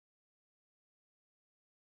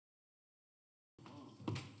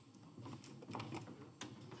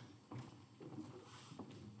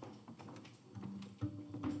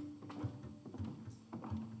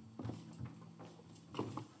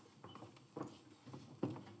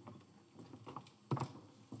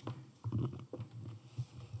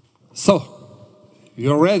So,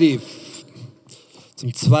 you're ready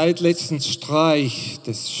zum zweitletzten Streich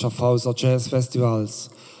des Schaffhauser Jazzfestivals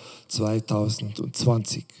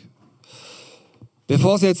 2020.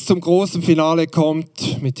 Bevor es jetzt zum großen Finale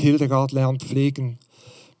kommt mit Hildegard lernt Fliegen,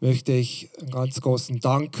 möchte ich einen ganz großen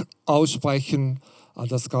Dank aussprechen an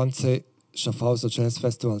das ganze Schaffhauser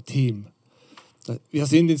Jazzfestival-Team. Wir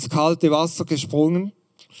sind ins kalte Wasser gesprungen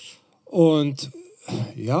und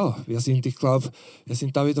ja, ich glaube, wir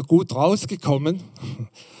sind da wieder gut rausgekommen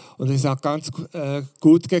und es hat ganz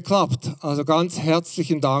gut geklappt. Also ganz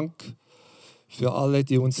herzlichen Dank für alle,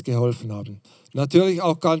 die uns geholfen haben. Natürlich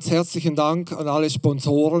auch ganz herzlichen Dank an alle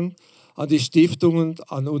Sponsoren, an die Stiftungen,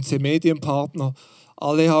 an unsere Medienpartner.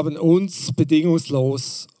 Alle haben uns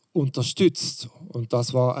bedingungslos unterstützt und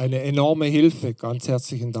das war eine enorme Hilfe. Ganz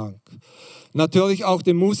herzlichen Dank. Natürlich auch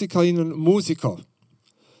den Musikerinnen und Musikern.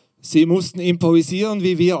 Sie mussten improvisieren,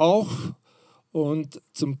 wie wir auch, und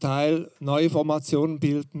zum Teil neue Formationen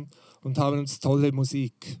bilden und haben uns tolle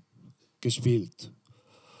Musik gespielt.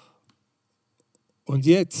 Und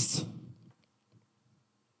jetzt,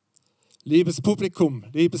 liebes Publikum,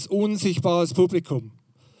 liebes unsichtbares Publikum,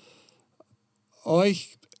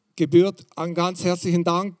 euch gebührt einen ganz herzlichen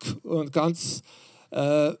Dank und ganz,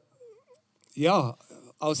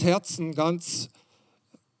 aus Herzen ganz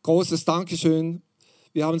großes Dankeschön.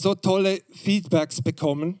 Wir haben so tolle Feedbacks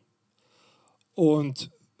bekommen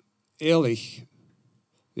und ehrlich,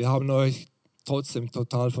 wir haben euch trotzdem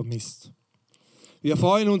total vermisst. Wir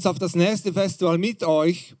freuen uns auf das nächste Festival mit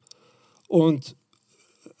euch und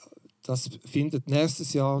das findet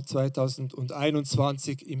nächstes Jahr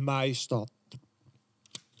 2021 im Mai statt.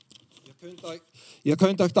 Ihr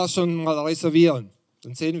könnt euch das schon mal reservieren,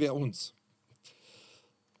 dann sehen wir uns.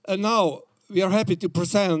 And now we are happy to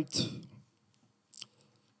present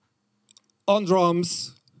on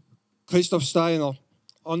drums, Christoph Steiner.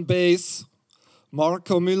 On bass,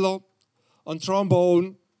 Marco Müller. On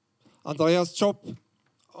trombone, Andreas Tschopp.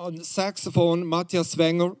 On saxophone, Matthias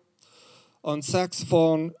Wenger. On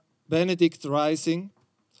saxophone, Benedikt Reising.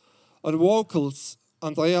 On vocals,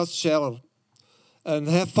 Andreas Schaerer. And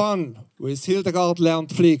have fun with Hildegard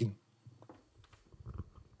lernt Fliegen.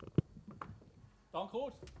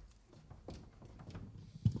 Danke.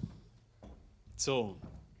 So.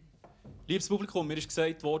 Liebes Publikum, mir ist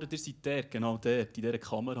gesagt worden, ihr seid dort, genau dort, in dieser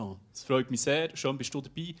Kamera. Es freut mich sehr, schön bist du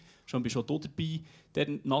dabei, schön bist auch du dabei. Der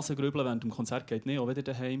Nasengrübeln während dem Konzert geht nicht, auch wenn ihr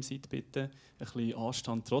daheim seid, bitte. Ein bisschen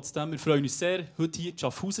Anstand trotzdem. Wir freuen uns sehr, heute hier in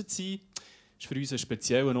Schaffhausen zu sein. Das ist für uns ein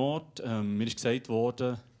spezieller Ort. Mir ist gesagt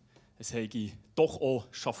worden, es habe doch auch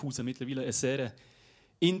Schaffhausen mittlerweile eine sehr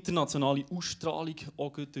internationale Ausstrahlung,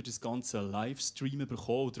 auch durch das ganze Livestream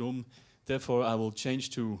bekommen. Darum, therefore, I will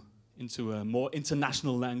change into a more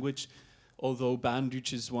international language. Although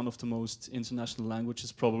Berndeutsch is one of the most international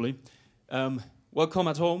languages, probably. Welcome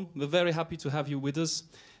at home. We're very happy to have you with us.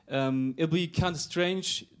 It'll be kind of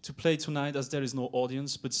strange to play tonight as there is no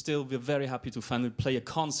audience, but still we're very happy to finally play a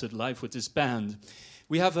concert live with this band.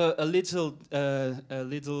 We have a little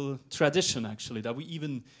tradition, actually, that we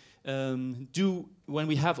even do when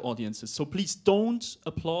we have audiences. So please don't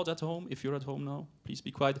applaud at home. If you're at home now, please be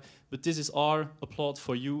quiet. But this is our applaud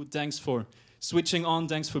for you. Thanks for switching on.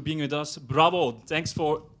 Thanks for being with us. Bravo. Thanks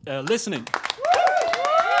for listening.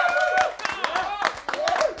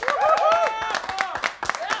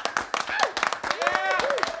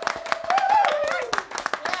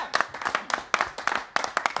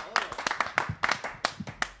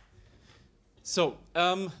 So,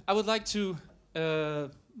 I would like to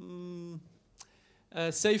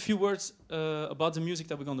say a few words about the music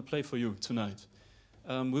that we're going to play for you tonight.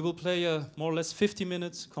 We will play a more or less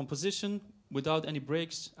 50-minute composition without any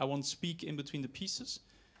breaks. I won't speak in between the pieces.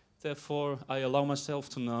 Therefore, I allow myself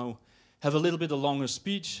to now have a little bit of longer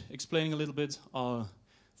speech, explaining a little bit our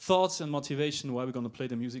thoughts and motivation why we're going to play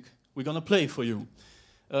the music we're going to play for you.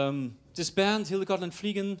 This band, Hildegard lernt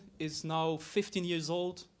Fliegen, is now 15 years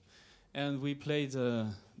old, and we played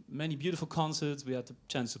many beautiful concerts. We had the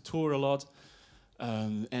chance to tour a lot.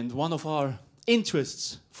 And one of our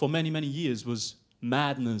interests for many, many years was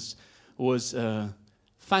madness, was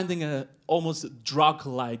finding a almost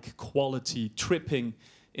drug-like quality, tripping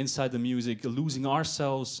inside the music, losing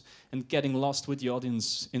ourselves and getting lost with the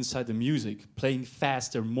audience inside the music, playing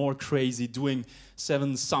faster, more crazy, doing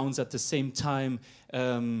 7 sounds at the same time.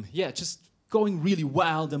 Just going really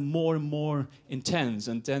wild and more intense.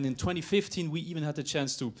 And then in 2015, we even had the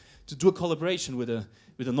chance to do a collaboration with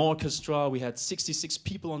an orchestra. We had 66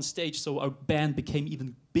 people on stage, so our band became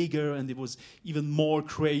even bigger and it was even more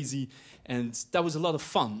crazy. And that was a lot of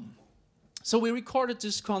fun. So we recorded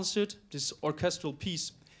this concert, this orchestral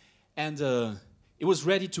piece, and it was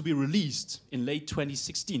ready to be released in late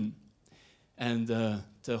 2016. And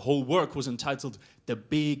the whole work was entitled The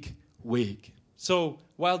Big Wig. So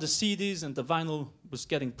while the CDs and the vinyl was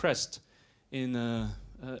getting pressed in a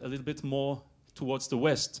little bit more towards the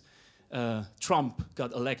West, Trump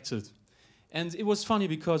got elected. And it was funny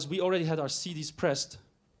because we already had our CDs pressed.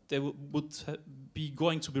 They would be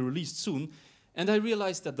going to be released soon. And I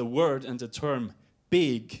realized that the word and the term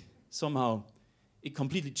big, somehow, it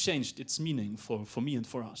completely changed its meaning for me and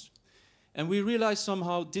for us. And we realized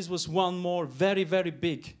somehow this was one more very, very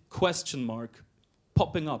big question mark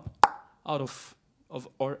popping up out of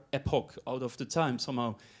our epoch, out of the time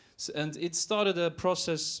somehow. And it started a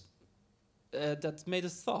process that made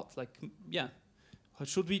us thought, like, yeah,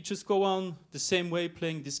 should we just go on the same way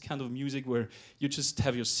playing this kind of music where you just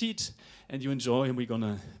have your seat and you enjoy and we're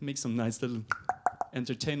gonna make some nice little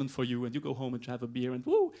entertainment for you and you go home and have a beer and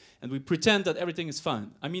woo, and we pretend that everything is fine.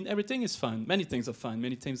 I mean, everything is fine. Many things are fine.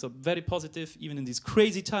 Many things are very positive, even in these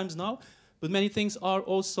crazy times now. But many things are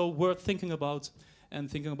also worth thinking about and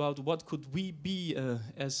thinking about what could we be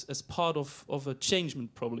as part of a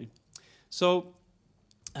changement, probably. So,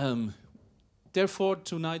 therefore,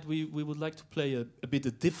 tonight we would like to play a bit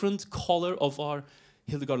a different color of our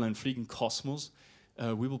Hildegard lernt Fliegen Cosmos.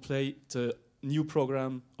 We will play the new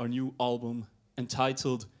program, our new album,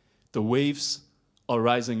 entitled The Waves Are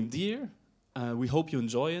Rising Dear. We hope you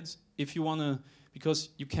enjoy it. If you want to, because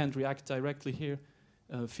you can't react directly here,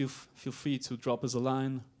 feel free to drop us a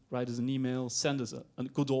line, write us an email, send us a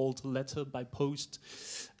good old letter by post.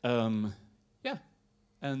 Yeah,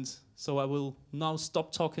 and so I will now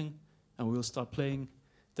stop talking and we will start playing.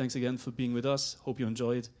 Thanks again for being with us. Hope you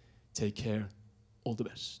enjoy it. Take care. All the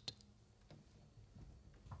best.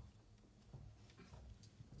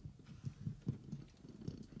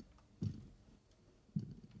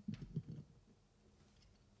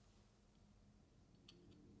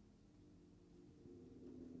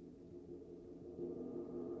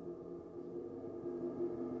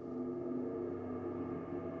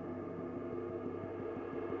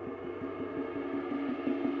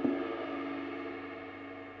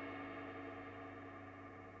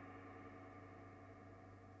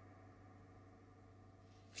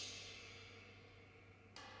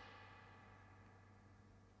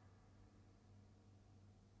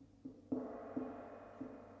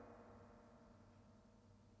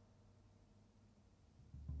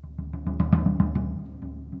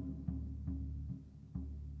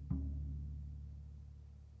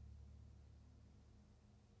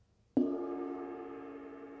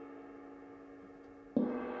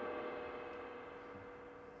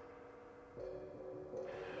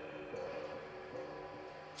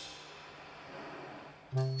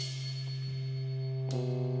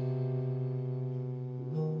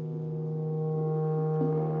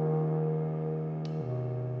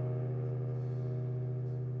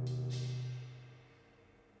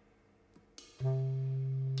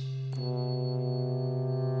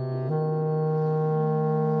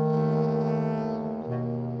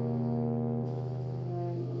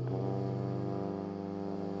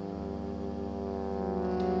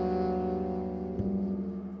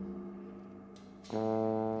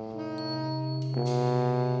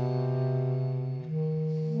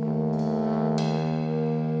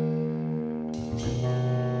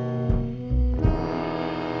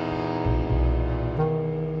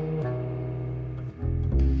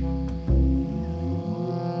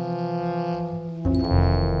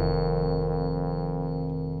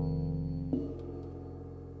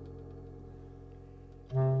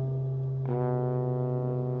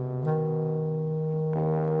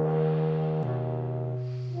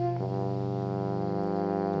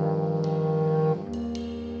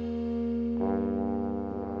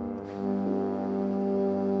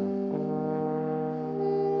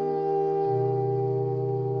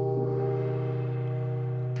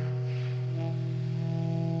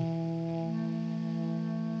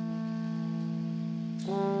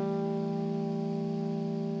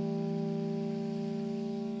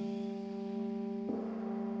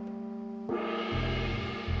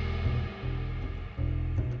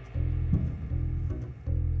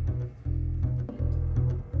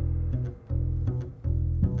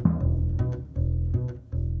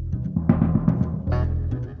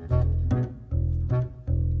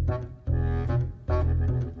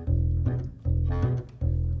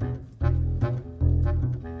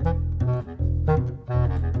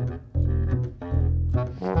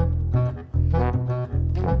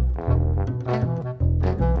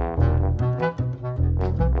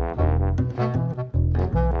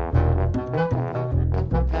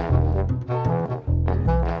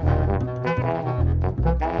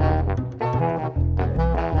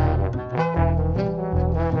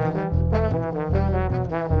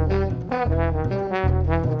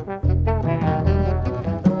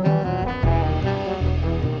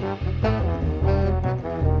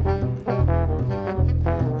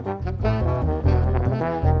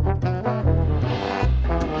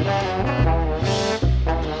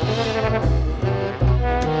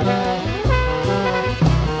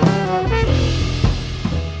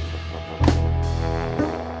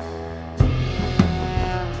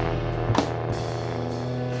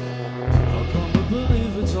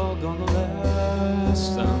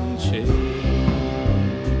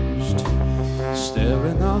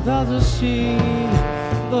 that the sea,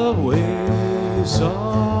 the waves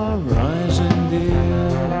are rising dear,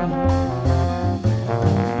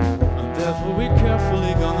 and therefore we're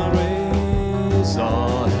carefully gonna raise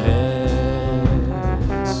our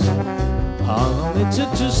heads. How long it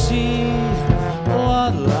took to see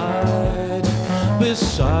what light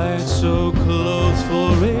beside so close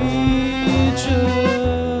for ages.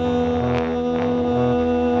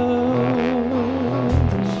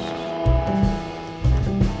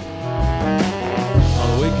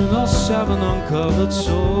 Awaken our 7 uncovered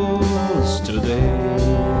souls today.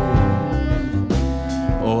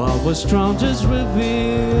 Oh, our strength is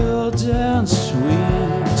revealed and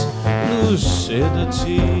sweet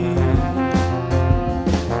lucidity.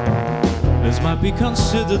 This might be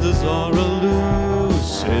considered as our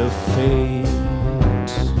elusive fate.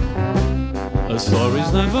 A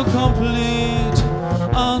story's never complete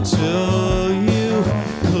until you've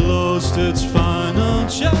closed its final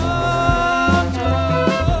chapter.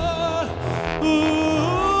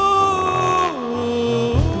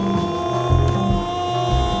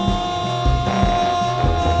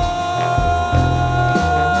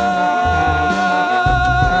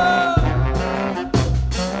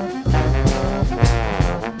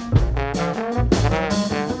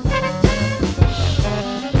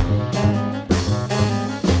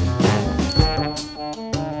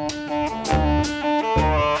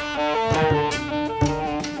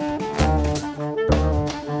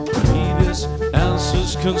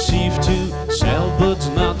 Conceived to sell but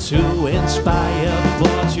not to inspire.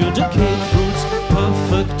 But your decayed fruits,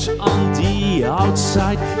 perfect on the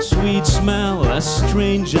outside, sweet smell, a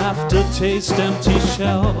strange aftertaste, empty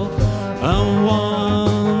shell. And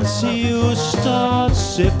once you start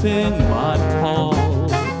sipping my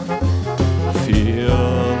pulp,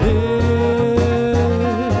 feel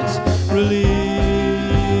its relief.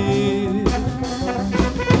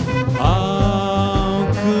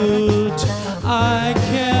 I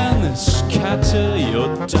can scatter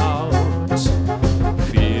your doubts,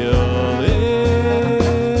 feel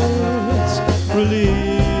its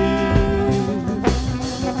relief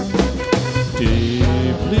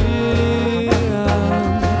deeply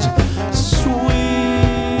and sweet.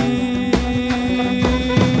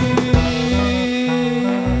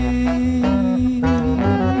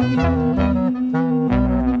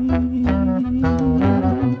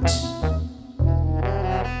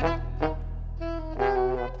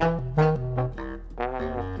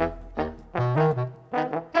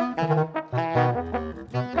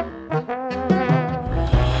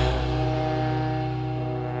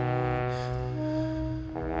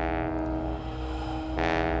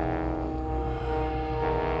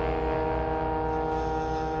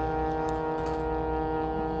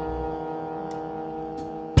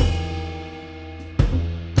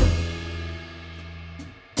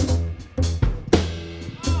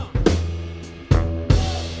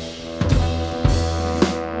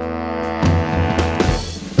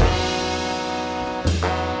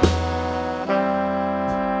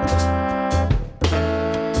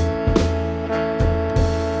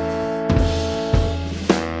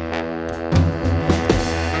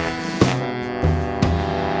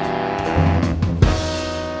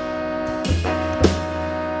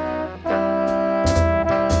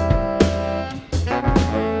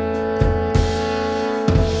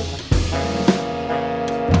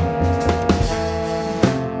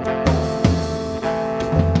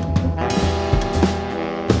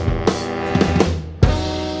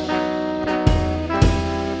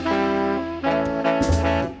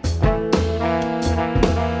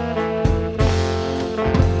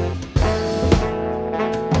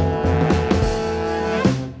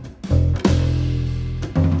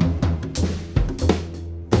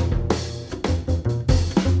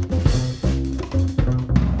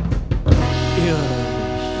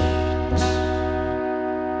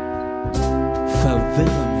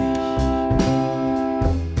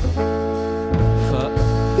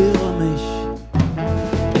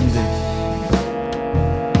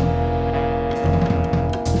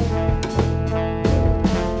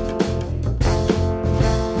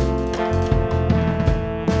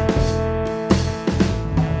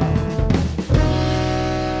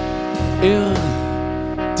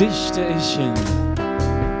 Dichte ich in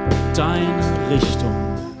deine Richtung,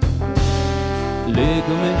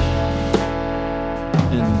 lege mich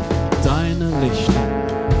in deine Lichtung,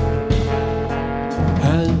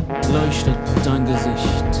 hell leuchtet dein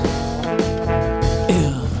Gesicht,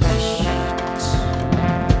 Irrlicht.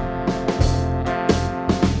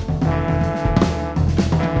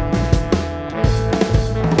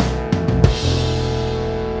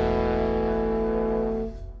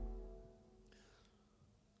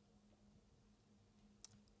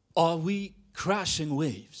 Are we crashing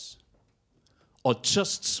waves, or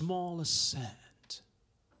just small as sand?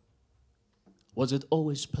 Was it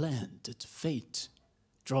always planned? Did fate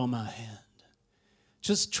draw my hand?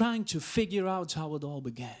 Just trying to figure out how it all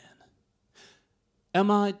began.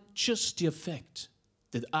 Am I just the effect?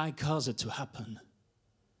 Did I cause it to happen?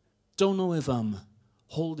 Don't know if I'm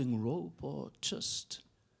holding rope or just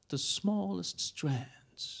the smallest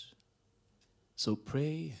strands. So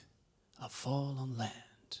pray I fall on land.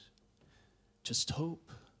 Just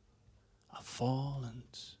hope I fall and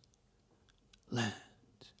land.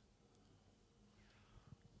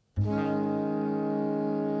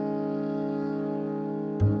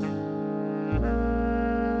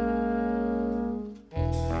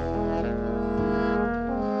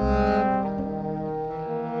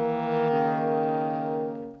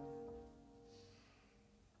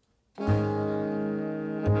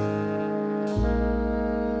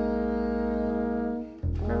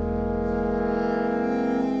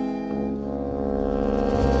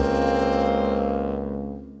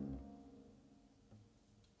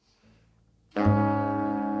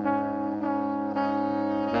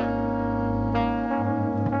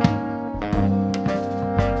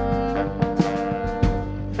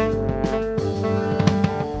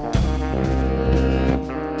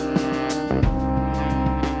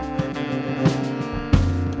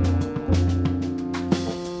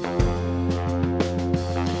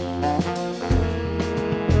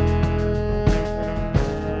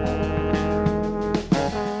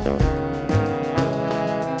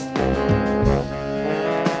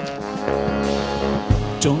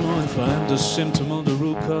 The symptom of the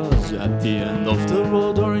root cause at the end of the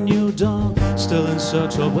road or a new dawn. Still in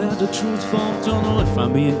search of where the truth falls. Don't know if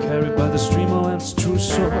I'm being carried by the stream or its true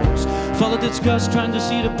source. Followed its course, trying to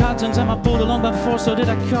see the patterns. Am I pulled along by force or did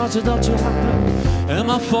I cause it all to happen? Am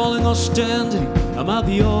I falling or standing? Am I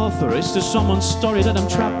the author? Is there someone's story that I'm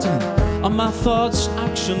trapped in? Are my thoughts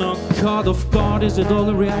action or caught off guard? Is it all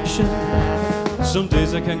a reaction? Some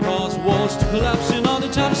days I can cause walls to collapse, and all the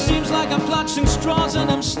time seems like I'm clutching straws and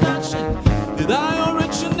I'm snatching. Did I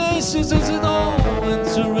originate? Is it all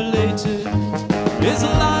interrelated? Is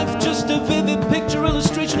life just a vivid picture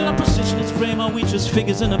illustration in a position its frame? Are we just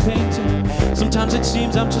figures in a painting? Sometimes it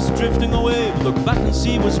seems I'm just drifting away. Look back and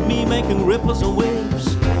see it was me making ripples and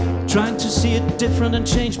waves. Trying to see it different and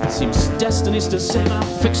change, but seems destiny's the same.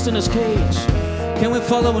 I'm fixed in this cage. Can we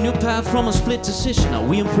follow a new path from a split decision? Are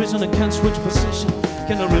we in prison and can't switch position?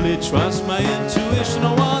 Can I really trust my intuition,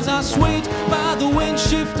 or was I swayed by the wind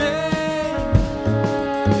shifting?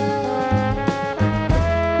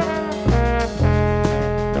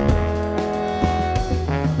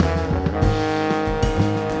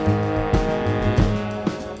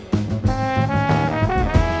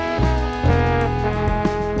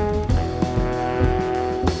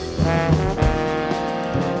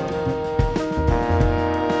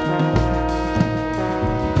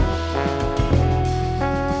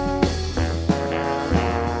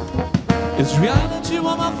 Is reality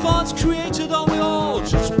what my thoughts created? Are we all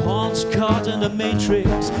just pawns caught in the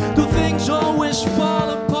matrix? Do things always fall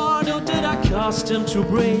apart, or did I cause them to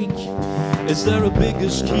break? Is there a bigger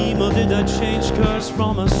scheme, or did I change course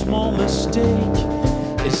from a small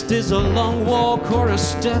mistake? Is this a long walk or a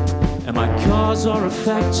step? Am I cause or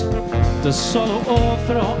effect? The solo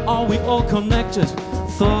author, or are we all connected?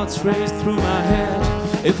 Thoughts race through my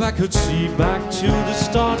head. If I could see back to the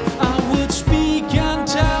start, I would speak and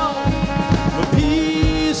tell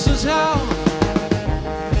pieces out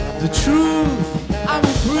the truth. I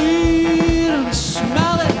will breathe and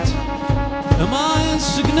smell it. Am I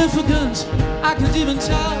insignificant? I could even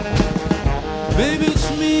tell. Maybe it's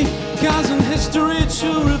me causing history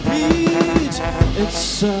to repeat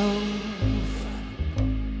itself.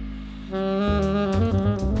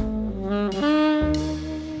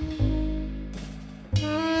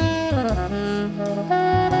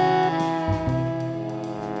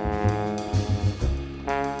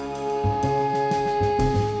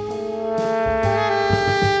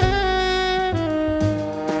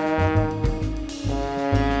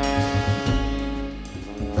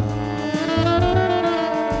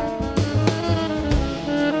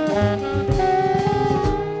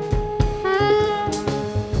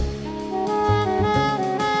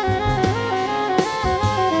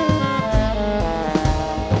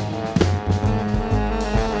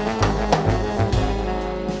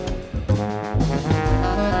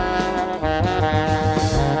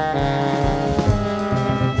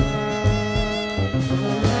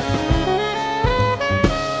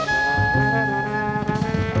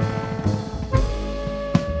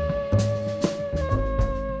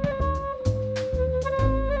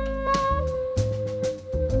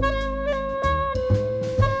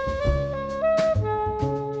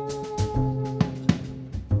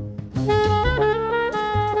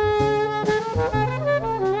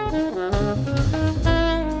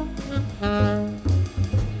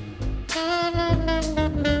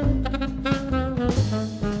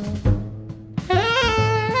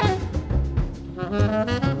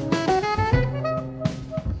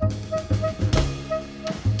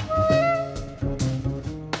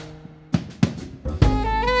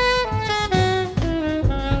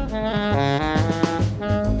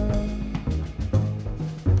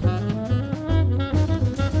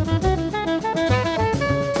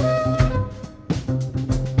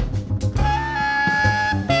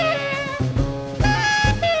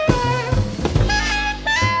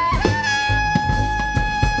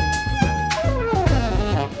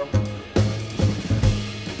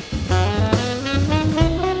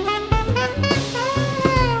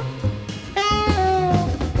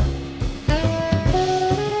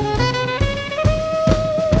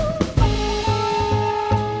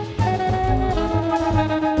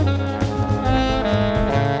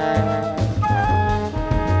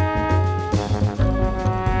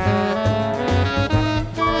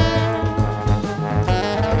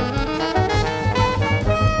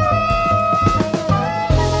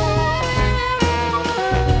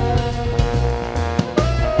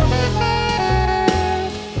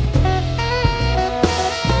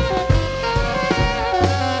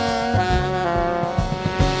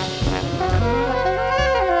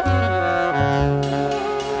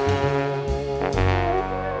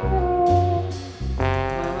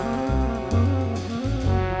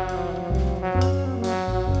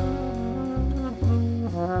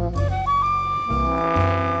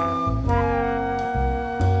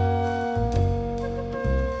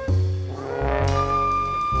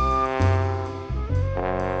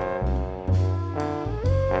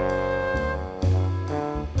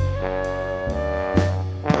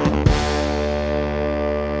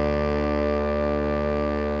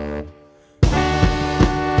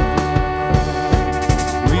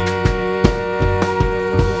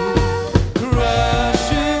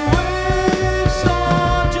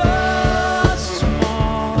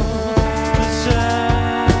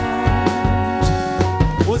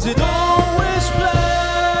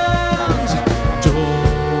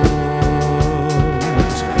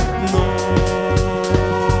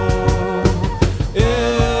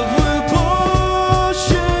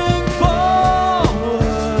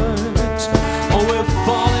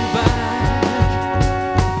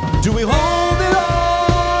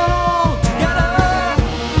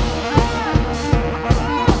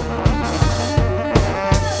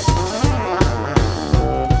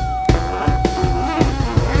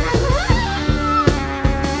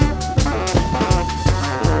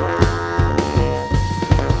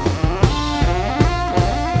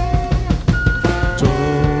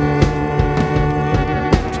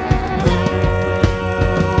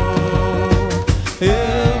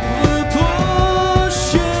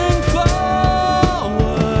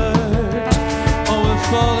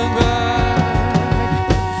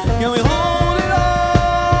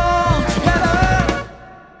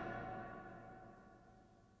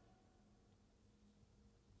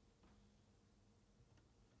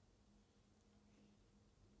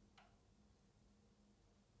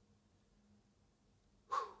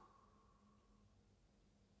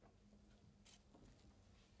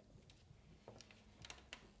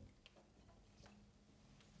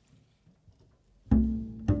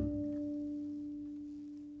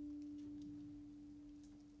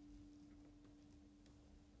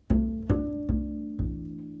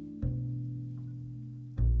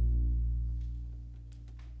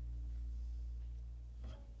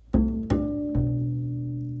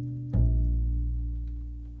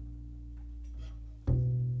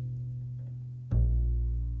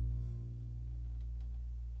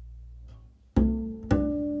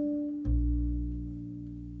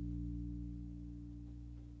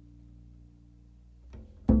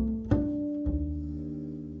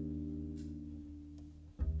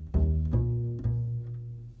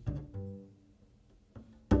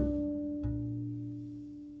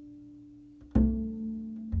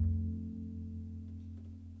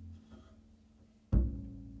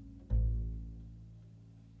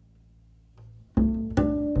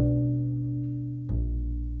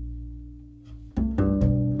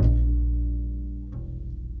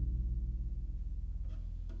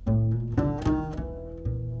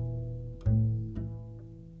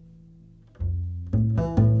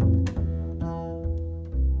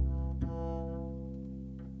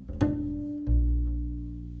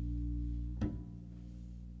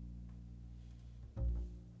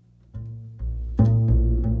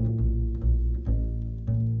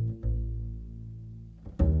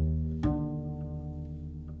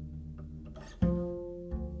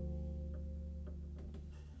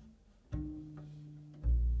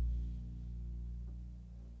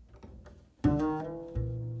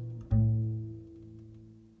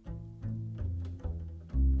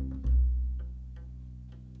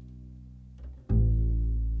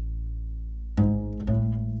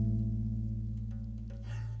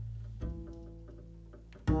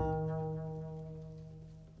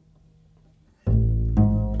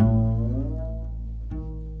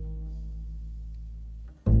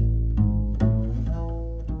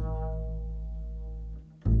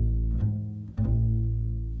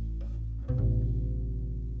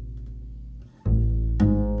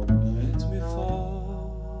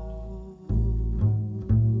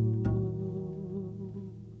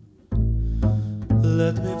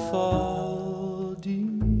 let me fall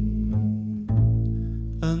deep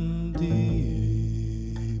and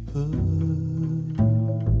deeper.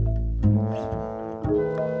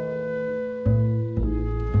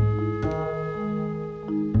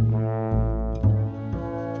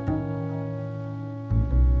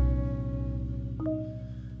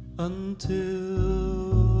 Until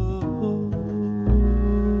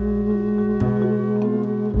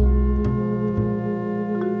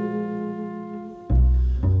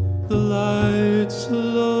the light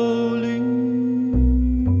slowly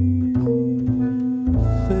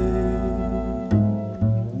fades.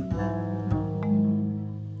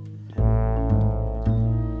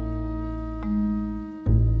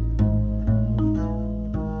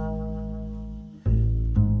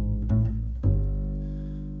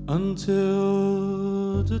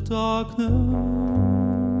 Until the darkness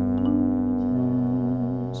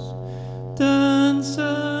dance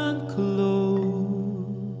and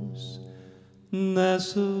close,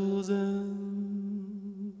 nestles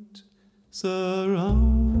and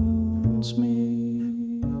surrounds me,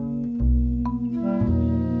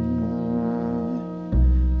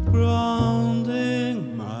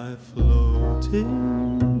 grounding my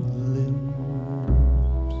floating limbs.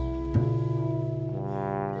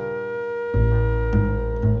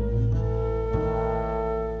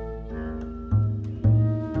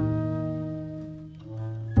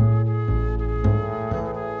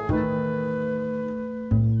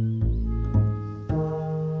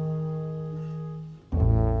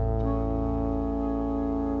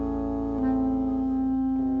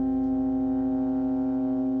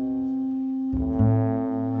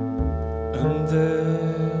 And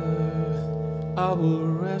there I will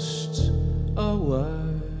rest a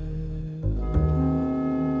while,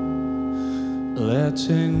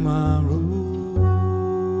 letting my roots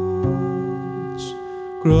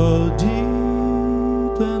grow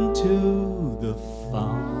deep into the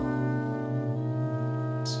fount,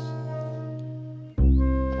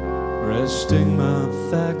 resting my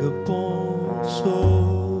vagabond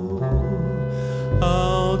soul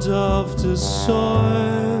out of the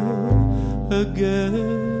soil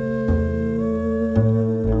again.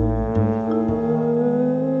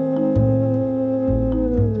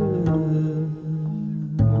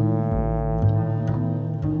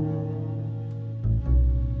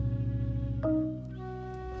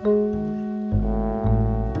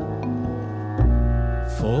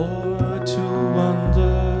 For to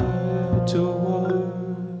wander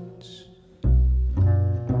towards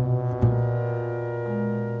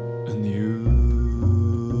a new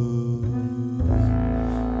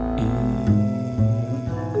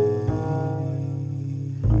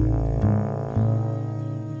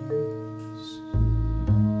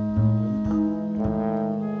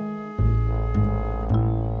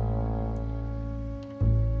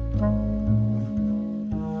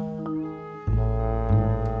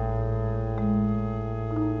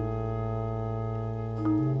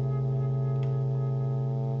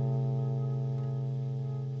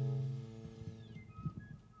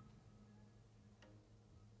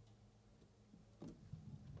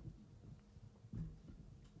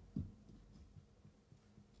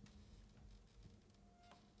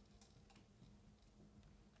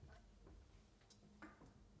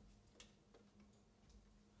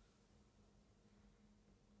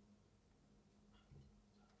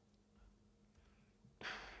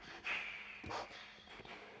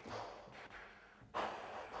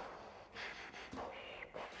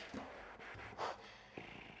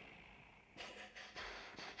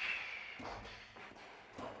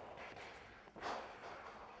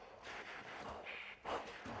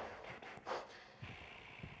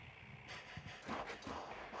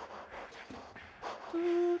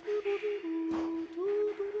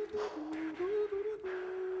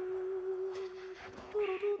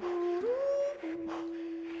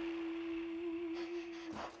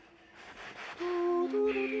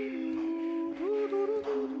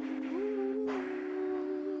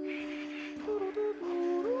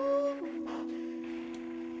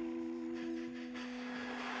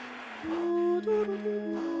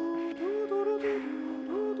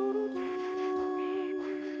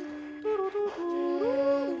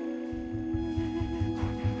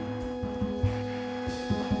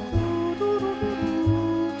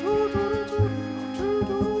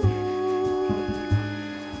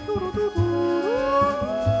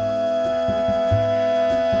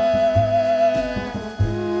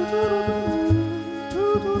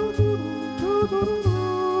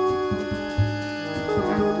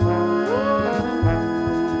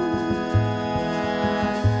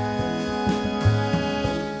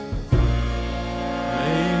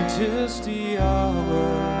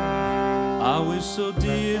wish so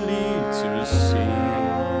dearly to see.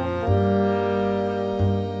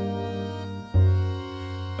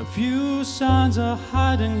 A few signs are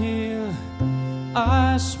hiding here,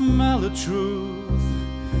 I smell the truth,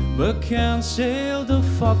 but can't sail the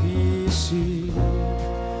foggy sea.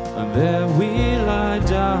 And there we lie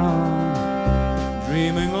down,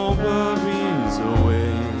 dreaming all worries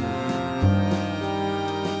away.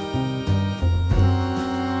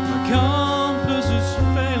 My compass is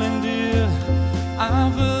failing, dear,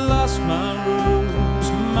 I've lost my roots,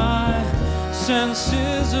 my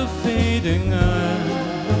senses are fading, and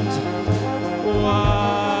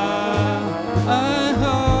while I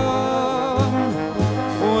hum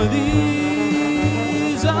with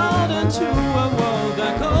these out into a world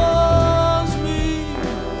that calls me,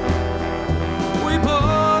 we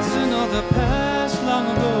pause another past long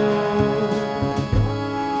ago.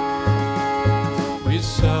 We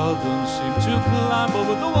seldom seem to climb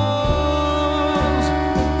over the walls,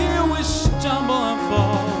 here we stumble and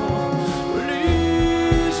fall.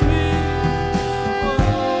 Release me,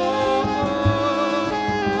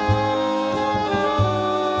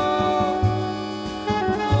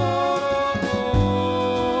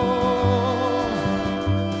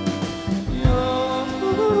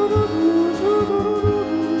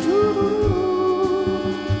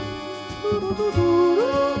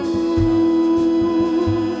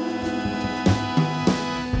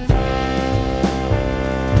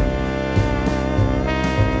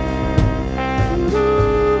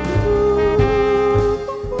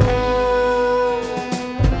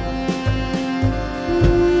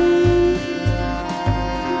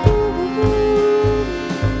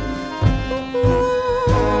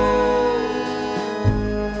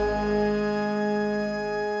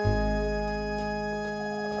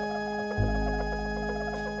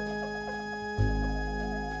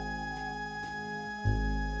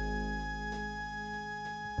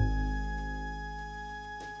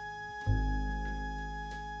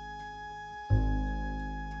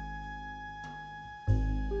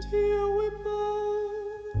 here we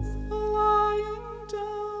both are lying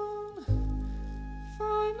down,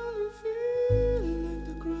 finally feeling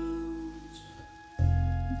the ground.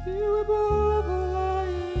 Here we both are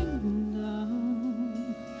lying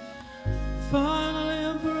down, finally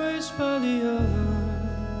embraced by the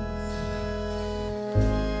earth.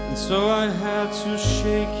 And so I had to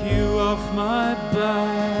shake you off my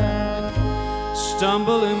back,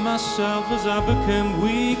 stumbling myself as I became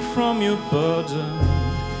weak from your burden.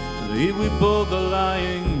 Here we both are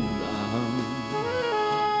lying down,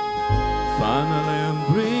 finally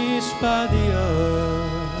embraced by the earth.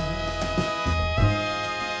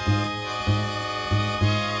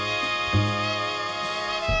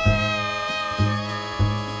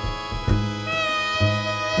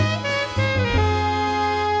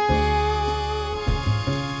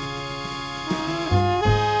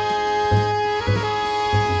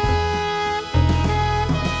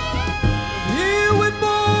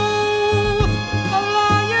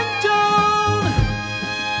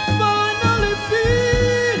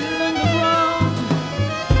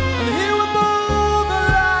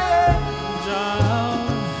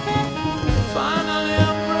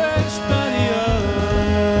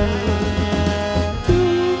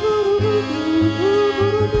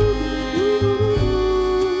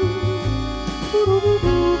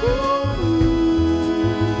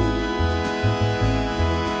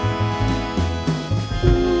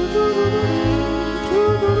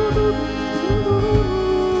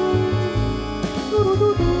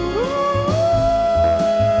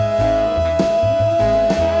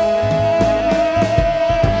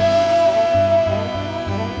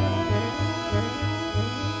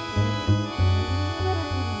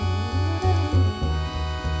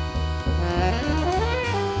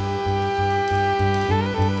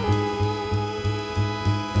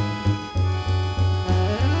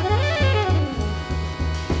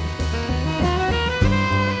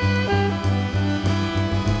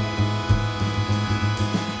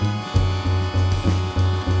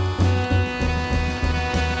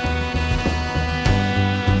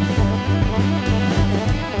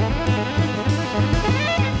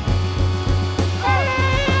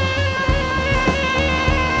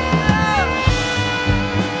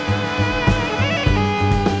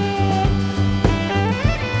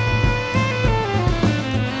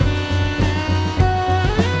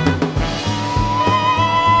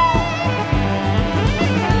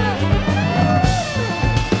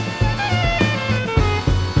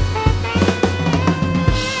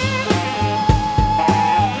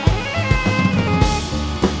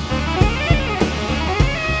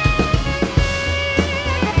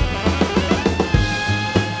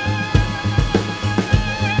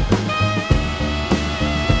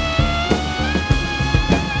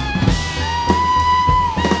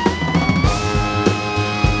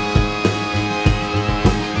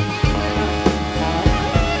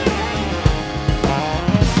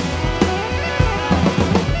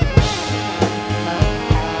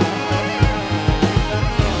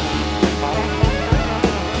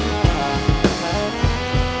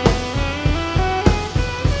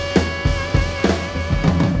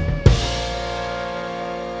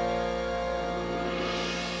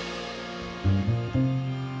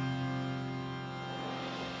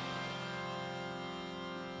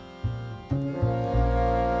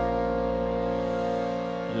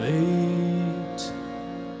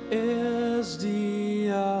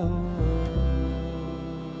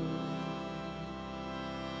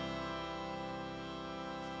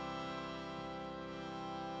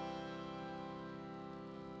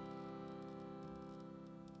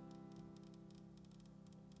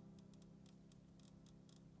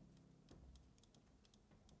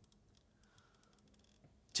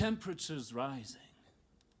 temperatures rising.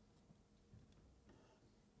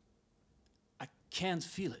 I can't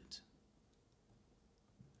feel it.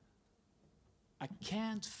 I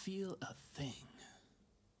can't feel a thing.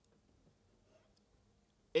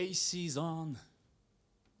 AC's on,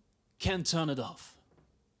 can't turn it off.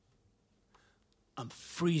 I'm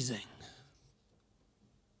freezing.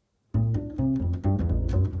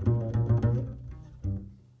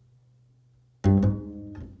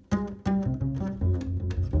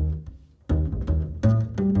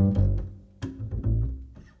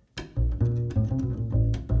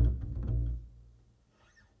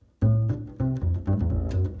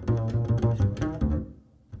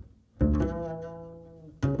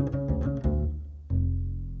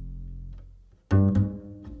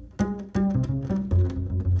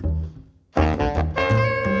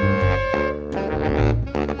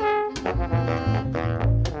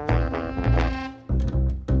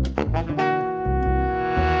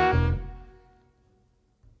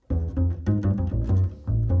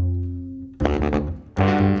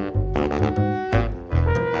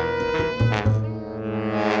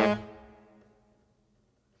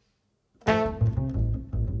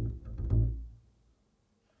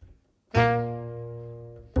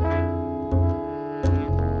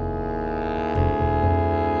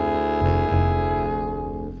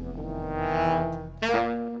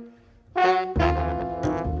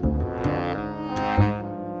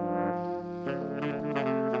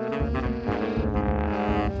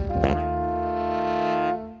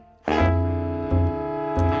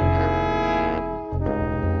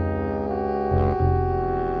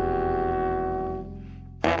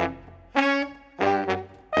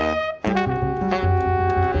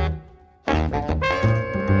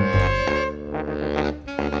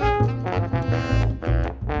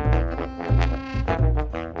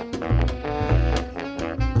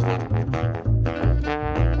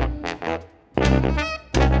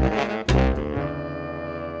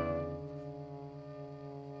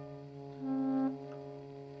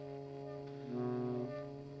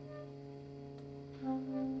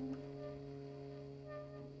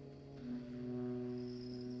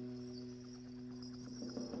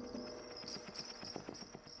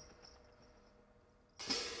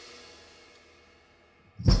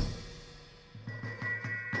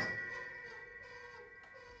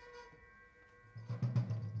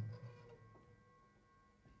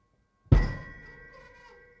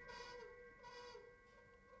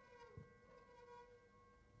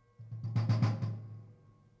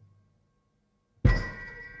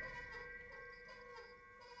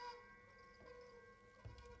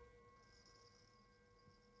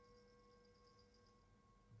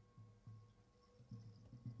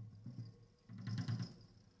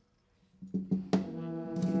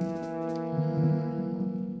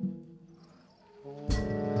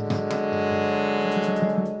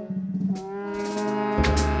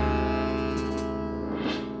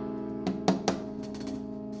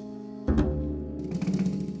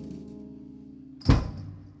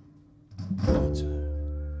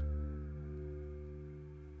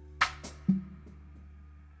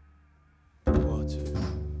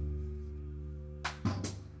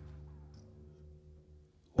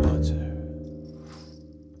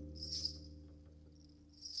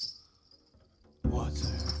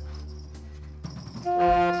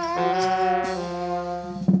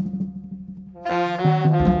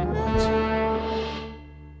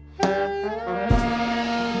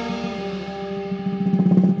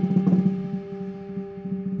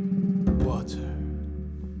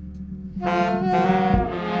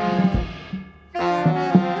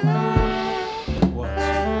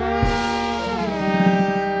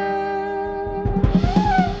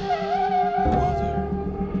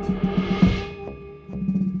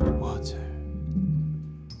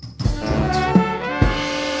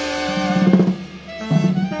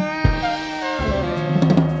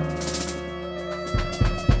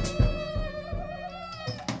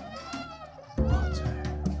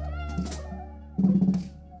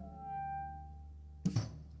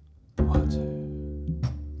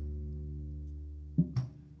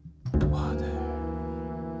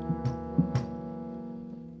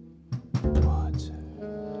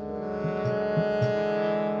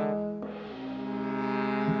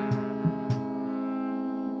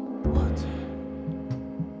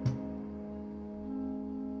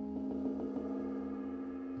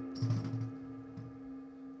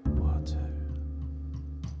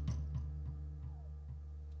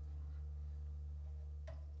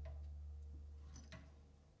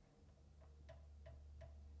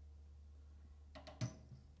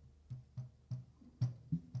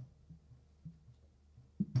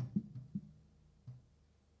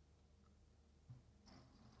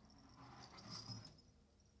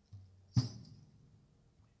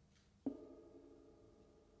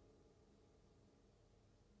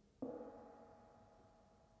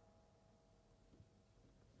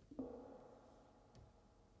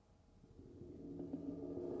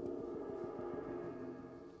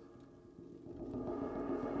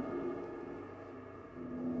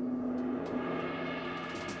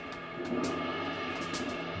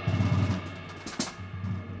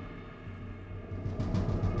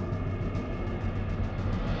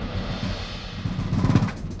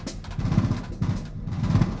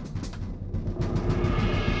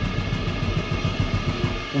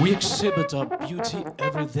 We exhibit our beauty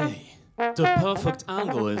every day. The perfect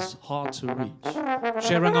angle is hard to reach,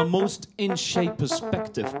 sharing our most in-shape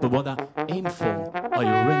perspective, but what I aim for are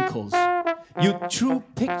your wrinkles, your true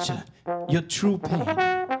picture, your true pain.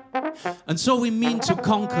 And so we mean to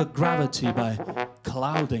conquer gravity by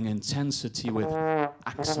clouding intensity with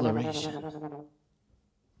acceleration.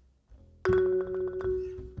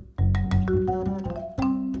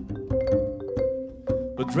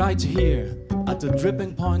 But right here, at the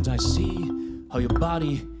dripping point, I see how your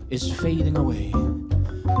body is fading away.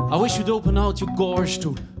 I wish you'd open out your gorge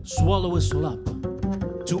to swallow us all up,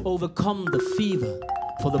 to overcome the fever,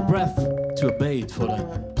 for the breath to abate, for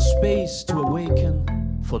the space to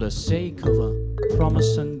awaken, for the sake of a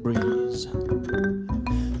promising breeze.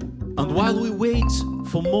 And while we wait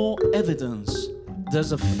for more evidence,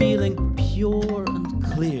 there's a feeling pure and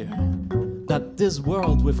clear that this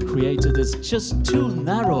world we've created is just too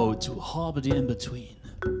narrow to harbor the in-between.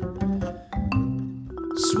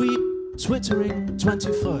 Sweet twittering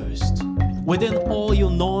 21st. Within all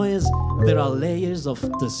your noise, there are layers of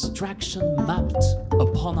distraction mapped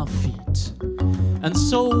upon our feet. And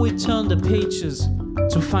so we turn the pages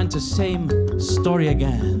to find the same story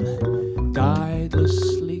again,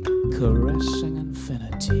 guidelessly caressing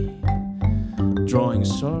infinity, drawing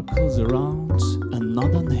circles around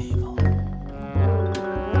another navel.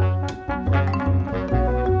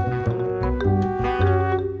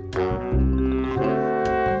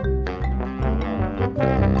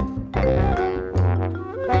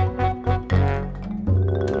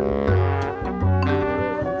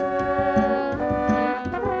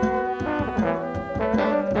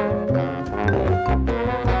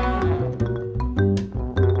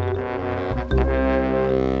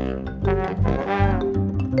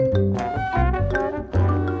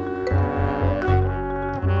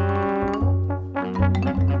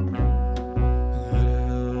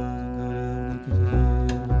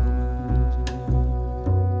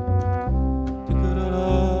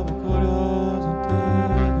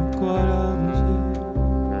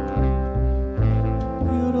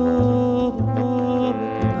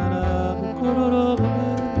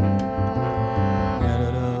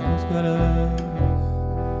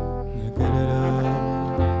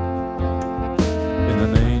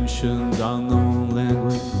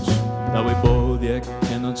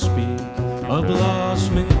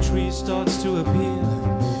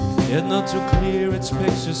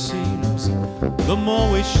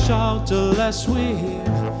 The less we hear.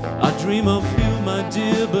 I dream of you, my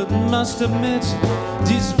dear, but must admit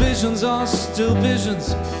these visions are still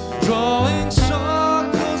visions, drawing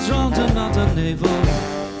circles round another navel.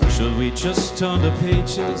 Should we just turn the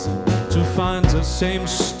pages to find the same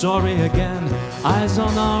story again? Eyes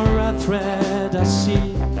on our red thread, I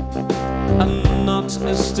see a knot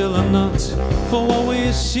is still a knot, for what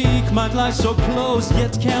we seek might lie so close,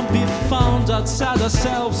 yet can't be found outside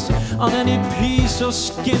ourselves on any piece of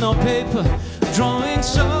skin or paper, drawing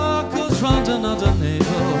circles round another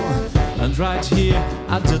navel. And right here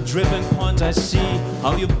at the dripping point, I see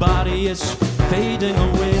how your body is fading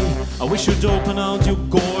away. I wish you'd open out your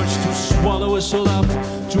gorge to swallow us all up,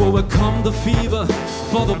 to overcome the fever,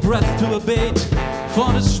 for the breath to abate,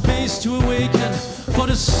 for the space to awaken, for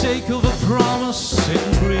the sake of a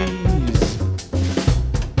promising breeze.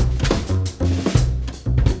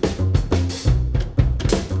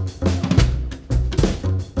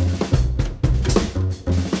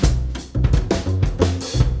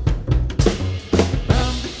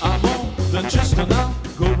 And I'm more than just an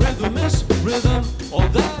algorithmist rhythm, or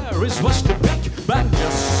there is what's the big bang,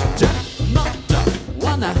 just another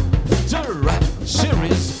one after a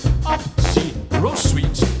series of zero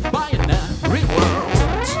sweet binary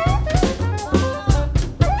worlds.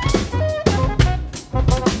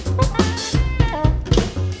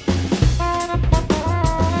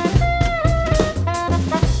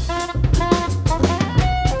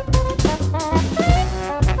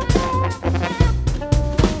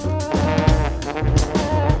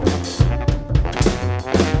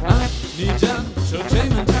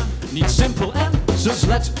 Just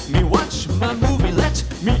let me watch my movie, let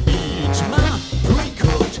me eat my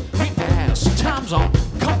pre-cooked repairs. Times are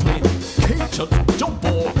complicated, don't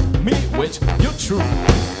bore me with your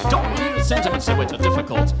truth. Don't need sentiments which are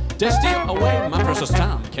difficult. They steal away my precious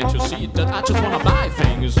time. Can't you see that I just wanna buy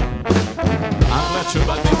things? I'll let you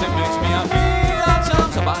buy things that makes me happy. At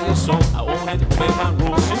times I buy your soul, I own it, obey my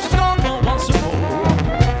rules. You just don't know once and more.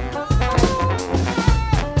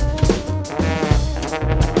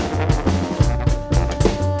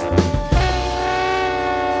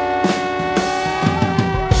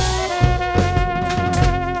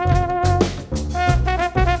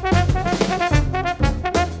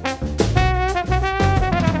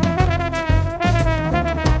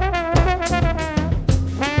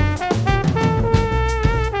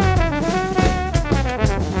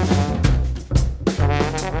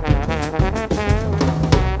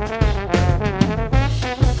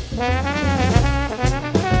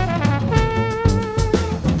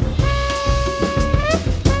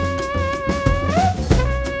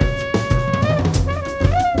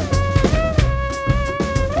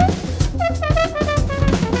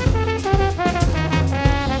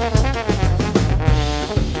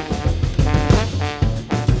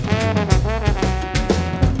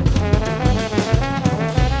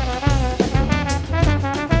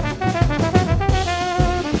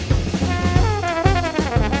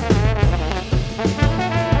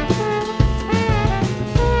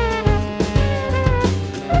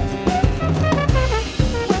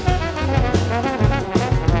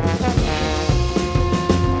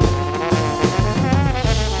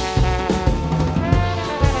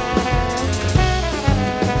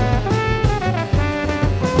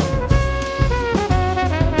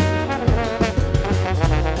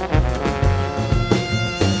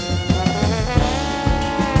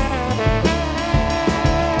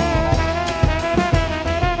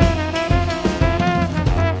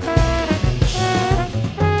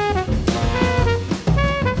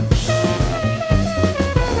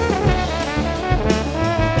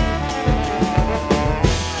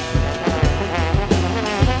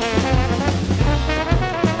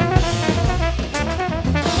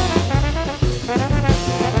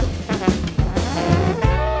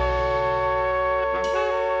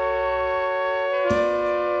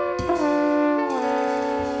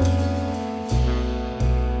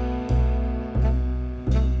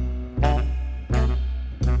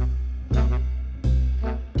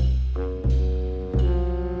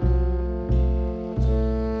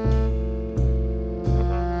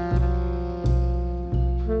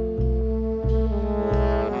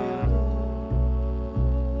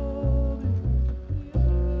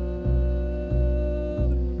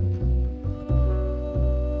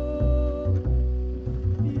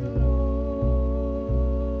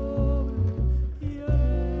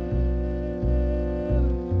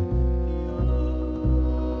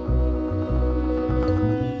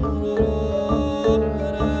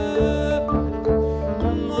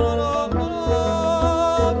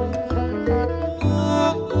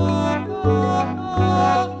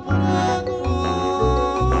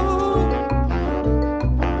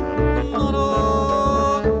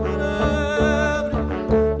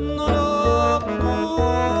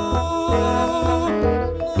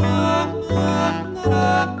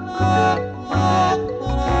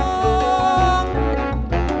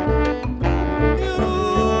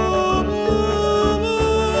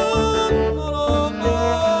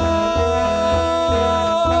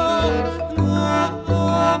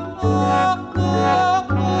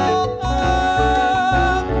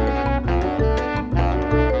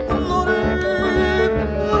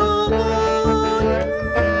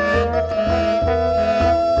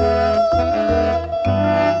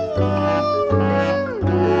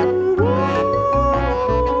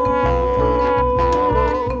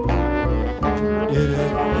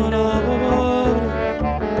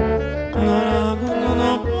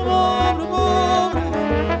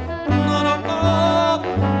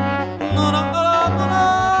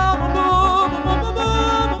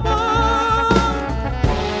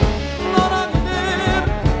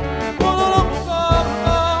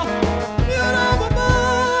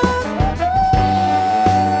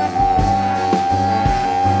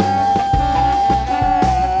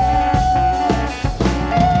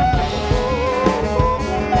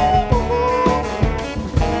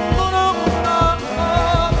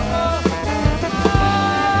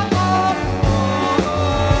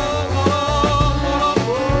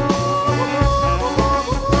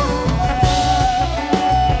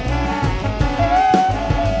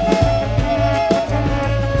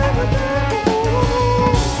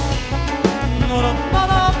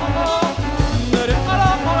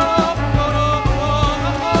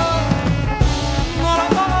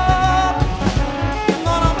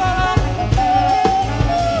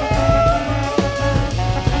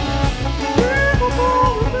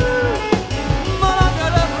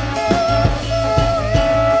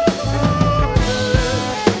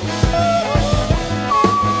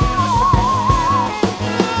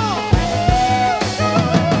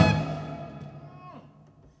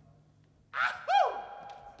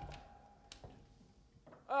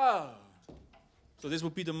 this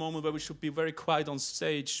would be the moment where we should be very quiet on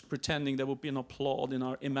stage, pretending there would be an applaud in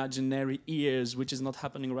our imaginary ears, which is not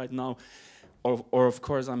happening right now. Or of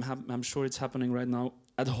course, I'm sure it's happening right now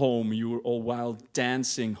at home. You're all wild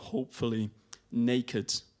dancing, hopefully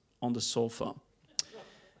naked on the sofa.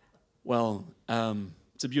 Well,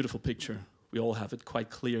 it's a beautiful picture. We all have it quite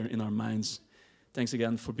clear in our minds. Thanks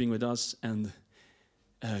again for being with us. And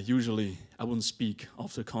usually I wouldn't speak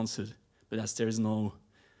after a concert, but as there is no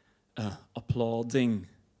applauding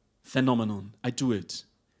phenomenon, I do it.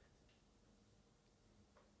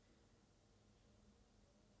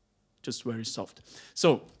 Just very soft.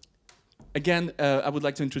 So, again, I would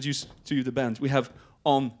like to introduce to you the band. We have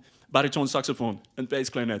on baritone saxophone and bass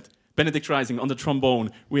clarinet, Benedikt Reising. On the trombone,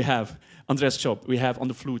 we have Andreas Tschopp. We have on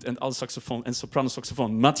the flute and alt saxophone and soprano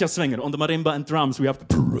saxophone, Matthias Wenger. On the marimba and drums, we have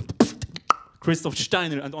Christoph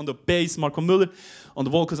Steiner. And on the bass, Marco Müller. On the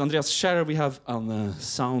vocals, Andreas Schaerer. We have on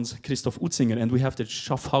sounds, Christoph Steiner. And we have the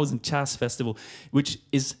Schaffhauser Jazzfestival, which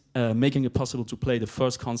is making it possible to play the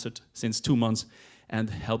first concert since 2 months and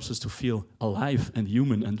helps us to feel alive and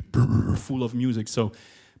human and full of music. So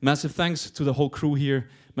massive thanks to the whole crew here.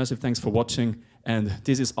 Massive thanks for watching. And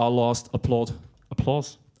this is our last applaud.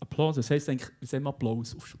 Applause? Applause? Das heißt eigentlich, wie sagen wir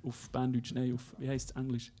Applaus? Auf Berndeutsch, nein, wie heißt es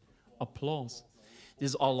Englisch? Applause.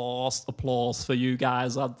 This is our last applause for you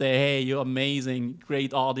guys out there. Hey, you're amazing.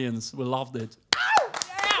 Great audience. We loved it.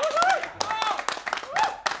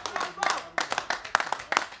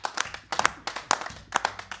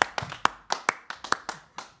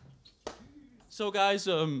 So guys,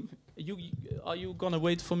 are you gonna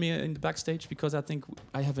wait for me in the backstage, because I think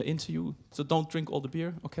I have an interview. So don't drink all the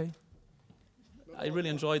beer, okay? I really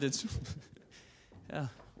enjoyed it. Yeah,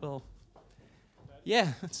 well,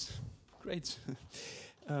 yeah, it's great.